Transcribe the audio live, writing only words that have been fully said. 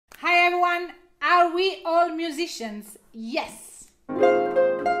we all musicians? Yes.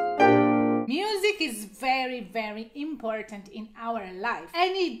 Music is very, very important in our life,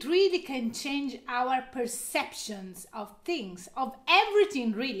 and it really can change our perceptions of things, of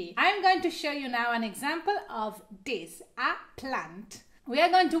everything really. I'm going to show you now an example of this, a plant. We are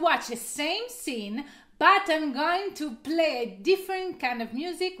going to watch the same scene, but I'm going to play a different kind of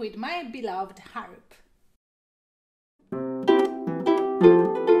music with my beloved harp.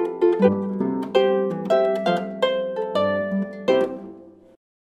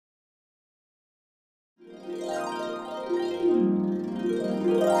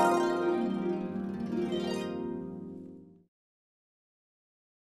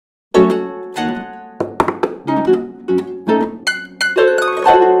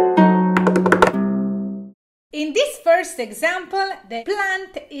 In this first example, the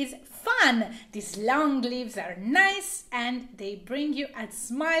plant is fun. These long leaves are nice and they bring you a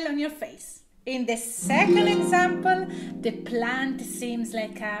smile on your face. In the second example, the plant seems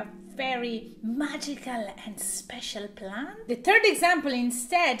like a very magical and special plant. The third example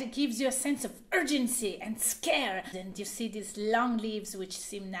instead gives you a sense of urgency and scare. And you see these long leaves which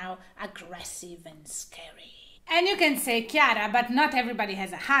seem now aggressive and scary. And you can say, Chiara, but not everybody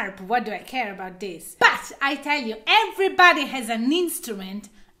has a harp. What do I care about this? But I tell you, everybody has an instrument,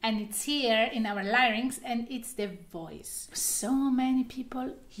 and it's here in our larynx, and it's the voice. So many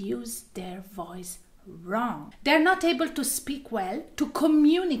people use their voice wrong. They're not able to speak well, to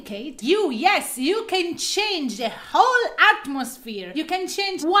communicate. Yes, you can change the whole atmosphere. You can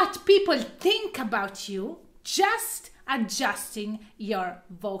change what people think about you, just adjusting your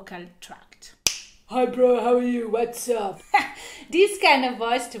vocal tract. Hi bro, how are you? What's up? This kind of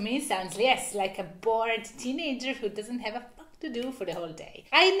voice to me sounds, yes, like a bored teenager who doesn't have a fuck to do for the whole day.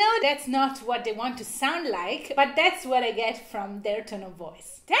 I know that's not what they want to sound like, but that's what I get from their tone of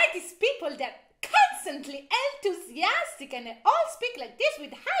voice. There are these people that constantly enthusiastic and they all speak like this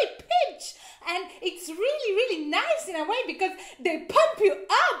with high pitch, and it's really, really nice in a way because they pump you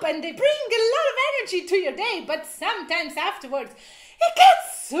up and they bring a lot of energy to your day, but sometimes afterwards it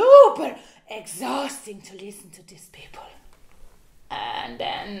gets super exhausting to listen to these people. And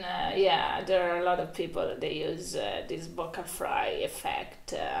then, there are a lot of people, they use this vocal fry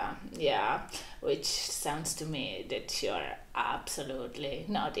effect, which sounds to me that you're absolutely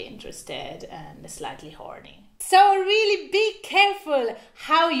not interested and slightly horny. So really be careful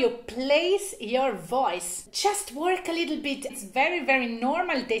how you place your voice. Just work a little bit. It's very, very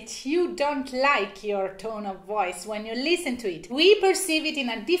normal that you don't like your tone of voice when you listen to it. We perceive it in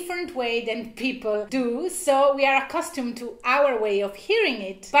a different way than people do, so we are accustomed to our way of hearing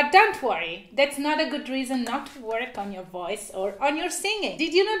it. But don't worry, that's not a good reason not to work on your voice or on your singing.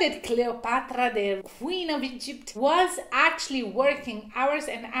 Did you know that Cleopatra, the Queen of Egypt, was actually working hours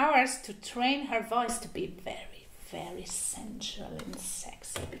and hours to train her voice to be very sensual and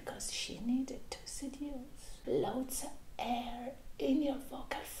sexy, because she needed to seduce loads of air in your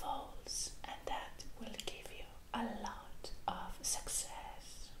vocal folds, and that will give you a lot of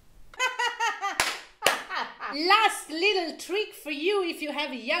success. Last little trick for you if you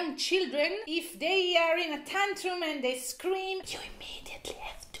have young children. If they are in a tantrum and they scream, you immediately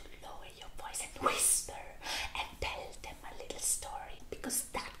have to lower your voice and whisper and tell them a little story, because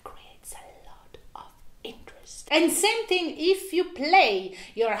that creates a lot of interest. And same thing if you play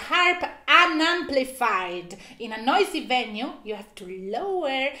your harp unamplified in a noisy venue, you have to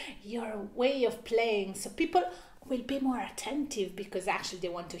lower your way of playing so people will be more attentive, because actually they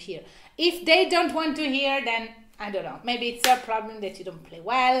want to hear. If they don't want to hear, then I don't know, maybe it's your problem that you don't play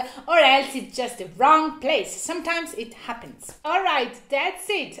well, or else it's just the wrong place. Sometimes it happens. Alright, that's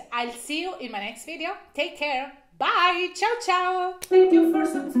it. I'll see you in my next video. Take care. Bye. Ciao, ciao. Thank you for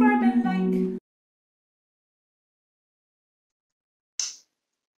subscribing.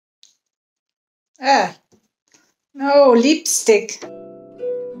 No, lipstick.